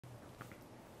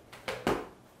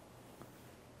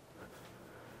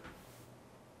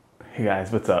Hey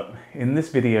guys, what's up? In this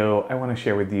video, I want to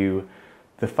share with you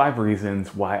the 5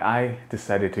 reasons why I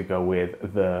decided to go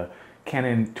with the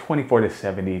Canon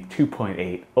 24-70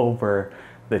 2.8 over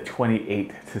the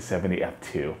 28-70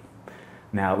 f2.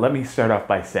 Now, let me start off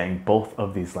by saying both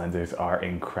of these lenses are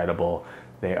incredible.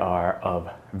 They are of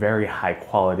very high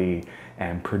quality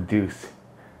and produce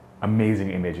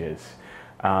amazing images.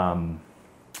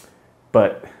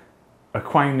 But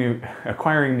acquiring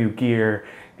new gear,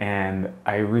 and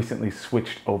I recently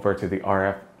switched over to the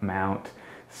RF mount,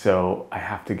 so I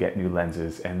have to get new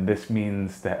lenses, and this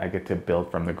means that I get to build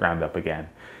from the ground up again.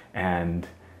 And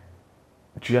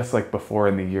just like before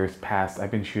in the years past,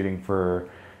 I've been shooting for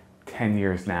 10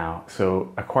 years now,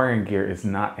 so acquiring gear is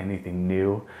not anything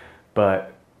new,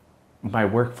 but my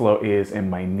workflow is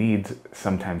and my needs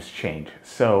sometimes change.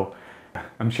 So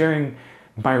I'm sharing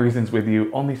my reasons with you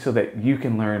only so that you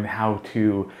can learn how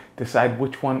to decide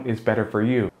which one is better for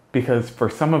you. Because for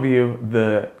some of you,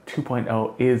 the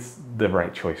 2.0 is the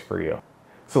right choice for you.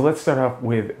 So let's start off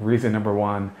with reason number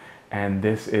 1, and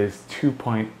this is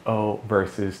 2.0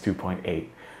 versus 2.8.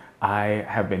 I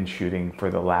have been shooting for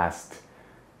the last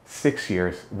 6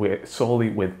 years solely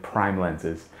with prime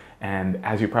lenses. And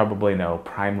as you probably know,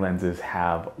 prime lenses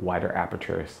have wider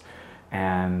apertures.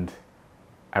 And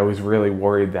I was really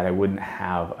worried that I wouldn't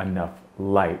have enough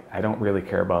light. I don't really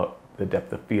care about the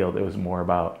depth of field. It was more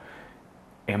about,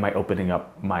 am I opening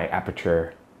up my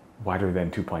aperture wider than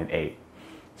 2.8?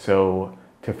 So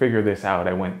to figure this out,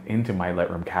 I went into my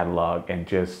Lightroom catalog and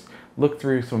just looked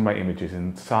through some of my images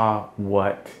and saw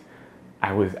what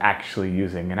I was actually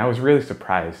using. And I was really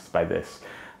surprised by this.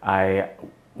 I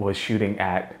was shooting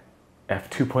at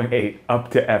f2.8 up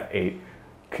to f8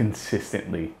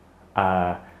 consistently.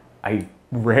 I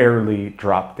rarely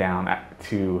dropped down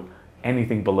to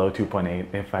anything below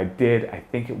 2.8. If I did, I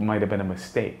think it might have been a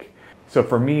mistake. So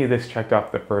for me, this checked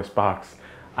off the first box.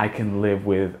 I can live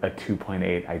with a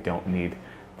 2.8. I don't need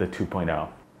the 2.0.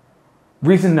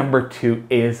 Reason number 2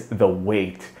 is the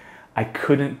weight. I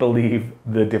couldn't believe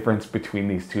the difference between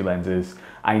these two lenses.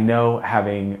 I know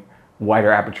having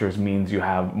wider apertures means you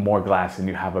have more glass and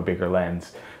you have a bigger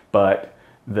lens, but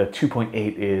the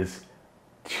 2.8 is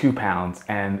 2 pounds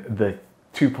and the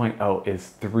 2.0 is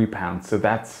 3 pounds. So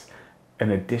that's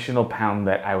an additional pound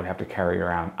that I would have to carry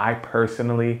around. I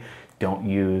personally don't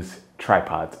use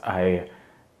tripods. I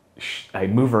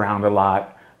move around a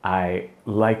lot. I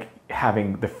like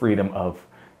having the freedom of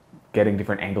getting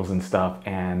different angles and stuff,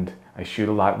 and I shoot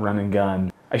a lot run and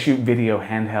gun. I shoot video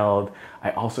handheld.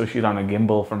 I also shoot on a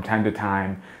gimbal from time to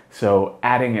time. So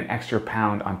adding an extra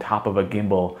pound on top of a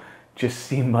gimbal just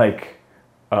seemed like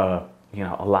a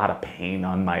lot of pain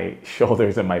on my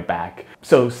shoulders and my back.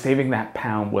 So saving that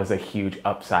pound was a huge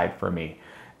upside for me.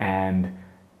 And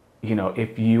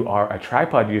if you are a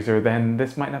tripod user, then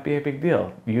this might not be a big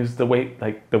deal. Use the weight,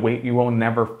 like the weight you will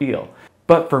never feel.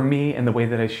 But for me and the way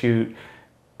that I shoot,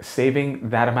 saving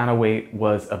that amount of weight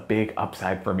was a big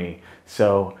upside for me.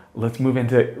 So let's move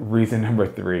into reason number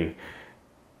 3,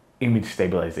 image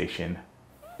stabilization.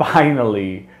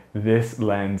 Finally, this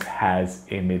lens has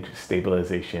image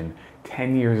stabilization.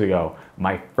 10 years ago,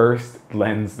 my first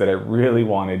lens that I really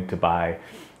wanted to buy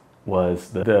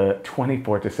was the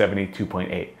 24-70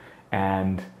 2.8.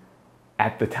 And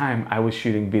at the time, I was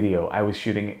shooting video. I was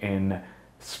shooting in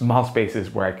small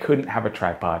spaces where I couldn't have a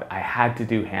tripod. I had to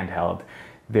do handheld.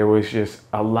 There was just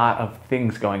a lot of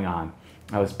things going on.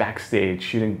 I was backstage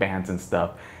shooting bands and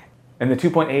stuff. And the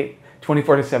 2.8,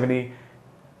 24-70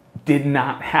 did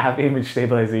not have image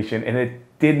stabilization, and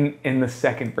it didn't in the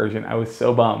second version. I was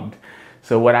so bummed.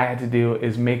 So what I had to do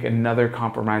is make another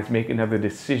compromise, make another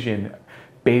decision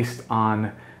based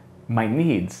on my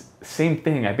needs. Same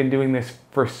thing, I've been doing this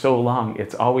for so long.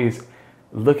 It's always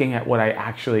looking at what I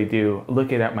actually do,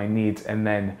 looking at my needs, and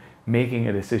then making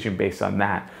a decision based on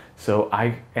that. So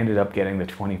I ended up getting the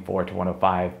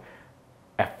 24-105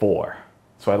 f4.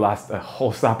 So I lost a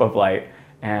whole stop of light,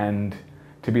 and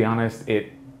to be honest,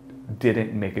 it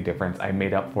didn't make a difference. I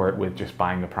made up for it with just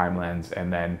buying a prime lens,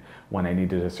 and then when I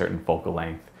needed a certain focal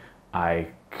length, I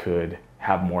could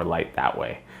have more light that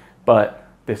way. But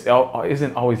this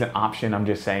isn't always an option. I'm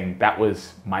just saying that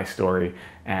was my story,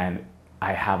 and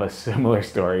I have a similar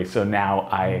story. So now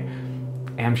I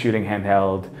am shooting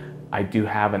handheld. I do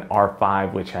have an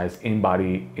R5, which has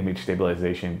in-body image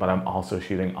stabilization, but I'm also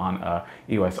shooting on a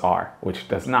EOS R, which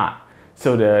does not.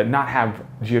 So to not have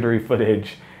jittery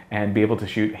footage and be able to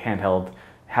shoot handheld,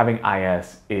 having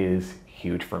IS is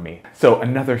huge for me. So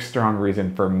another strong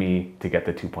reason for me to get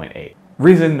the 2.8.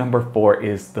 Reason number 4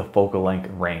 is the focal length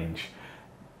range.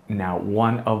 Now,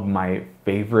 one of my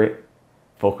favorite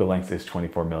focal lengths is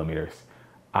 24 millimeters.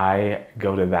 I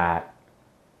go to that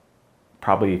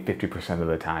probably 50% of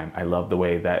the time. I love the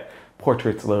way that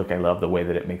portraits look. I love the way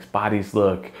that it makes bodies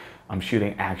look. I'm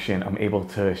shooting action. I'm able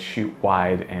to shoot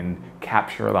wide and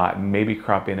capture a lot, and maybe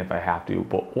crop in if I have to,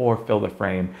 or fill the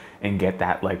frame and get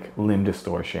that like limb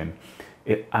distortion.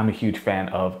 I'm a huge fan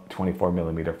of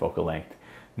 24mm focal length.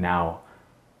 Now,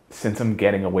 since I'm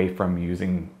getting away from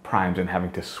using primes and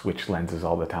having to switch lenses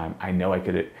all the time, I know I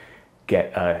could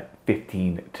get a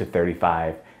 15 to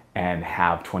 35 and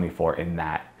have 24 in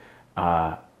that.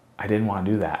 I didn't want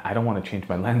to do that. I don't want to change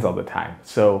my lens all the time.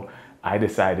 So I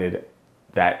decided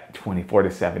that 24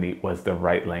 to 70 was the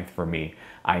right length for me.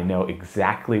 I know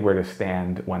exactly where to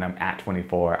stand when I'm at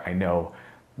 24. I know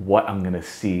what I'm gonna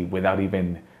see without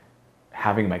even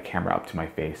having my camera up to my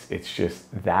face. It's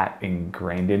just that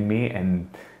ingrained in me and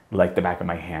like the back of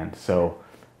my hand. So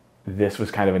this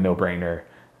was kind of a no-brainer.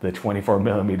 The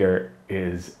 24mm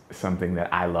is something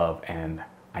that I love and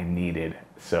I needed.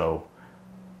 So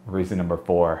reason number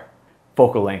 4,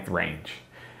 focal length range.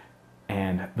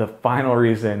 And the final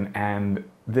reason, and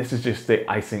this is just the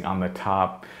icing on the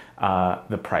top,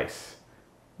 the price.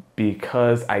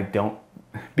 Because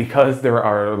there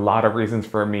are a lot of reasons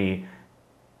for me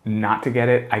not to get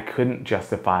it, I couldn't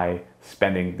justify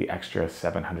spending the extra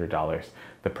 $700.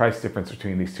 The price difference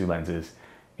between these two lenses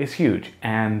is huge,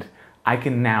 and I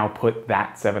can now put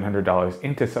that $700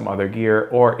 into some other gear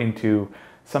or into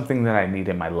something that I need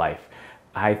in my life.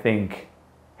 I think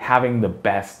having the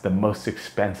best, the most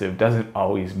expensive doesn't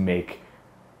always make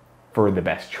for the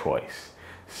best choice.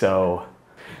 So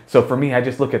for me, I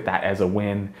just look at that as a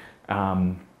win.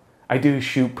 I do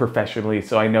shoot professionally,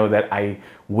 so I know that I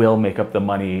will make up the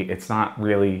money. It's not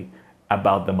really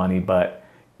about the money, but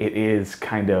it is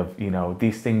kind of, you know,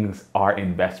 these things are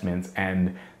investments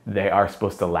and they are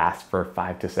supposed to last for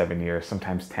 5 to 7 years,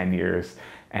 sometimes 10 years,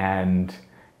 and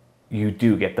you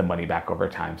do get the money back over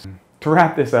time. To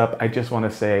wrap this up, I just want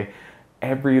to say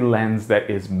every lens that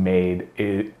is made,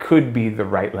 it could be the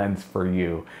right lens for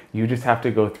you. You just have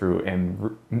to go through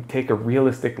and take a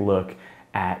realistic look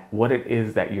at what it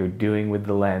is that you're doing with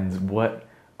the lens. What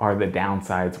are the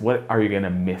downsides? What are you going to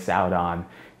miss out on?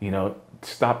 You know,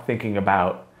 stop thinking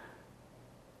about,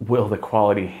 will the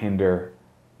quality hinder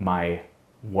my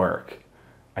work?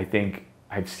 I think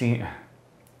I've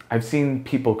seen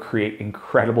people create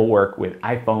incredible work with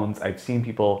iPhones. I've seen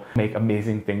people make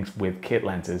amazing things with kit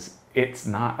lenses. It's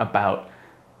not about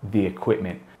the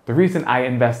equipment. The reason I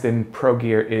invest in pro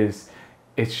gear is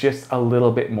it's just a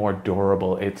little bit more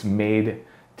durable. It's made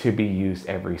to be used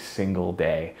every single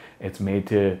day. It's made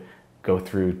to go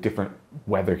through different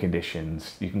weather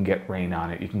conditions. You can get rain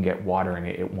on it, you can get water in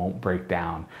it, it won't break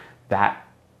down. That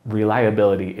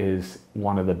reliability is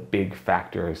one of the big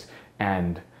factors.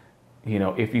 And you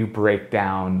know, if you break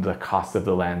down the cost of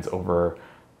the lens over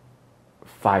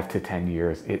 5 to 10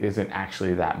 years, it isn't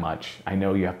actually that much. I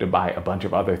know you have to buy a bunch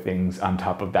of other things on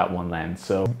top of that one lens.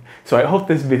 So I hope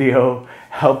this video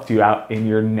helped you out in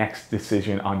your next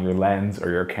decision on your lens or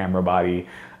your camera body.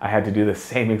 I had to do the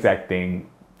same exact thing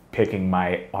picking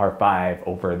my R5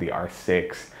 over the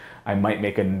R6. I might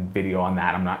make a video on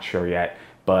that, I'm not sure yet,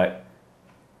 but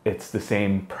it's the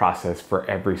same process for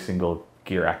every single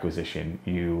gear acquisition.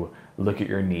 You look at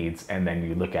your needs and then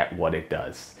you look at what it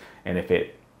does. And if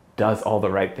it does all the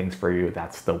right things for you,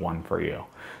 that's the one for you.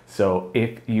 So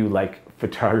if you like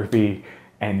photography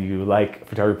and you like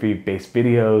photography-based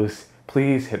videos,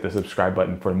 please hit the subscribe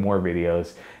button for more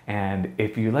videos. And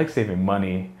if you like saving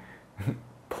money,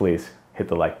 please hit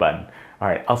the like button. All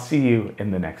right, I'll see you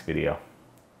in the next video.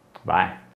 Bye.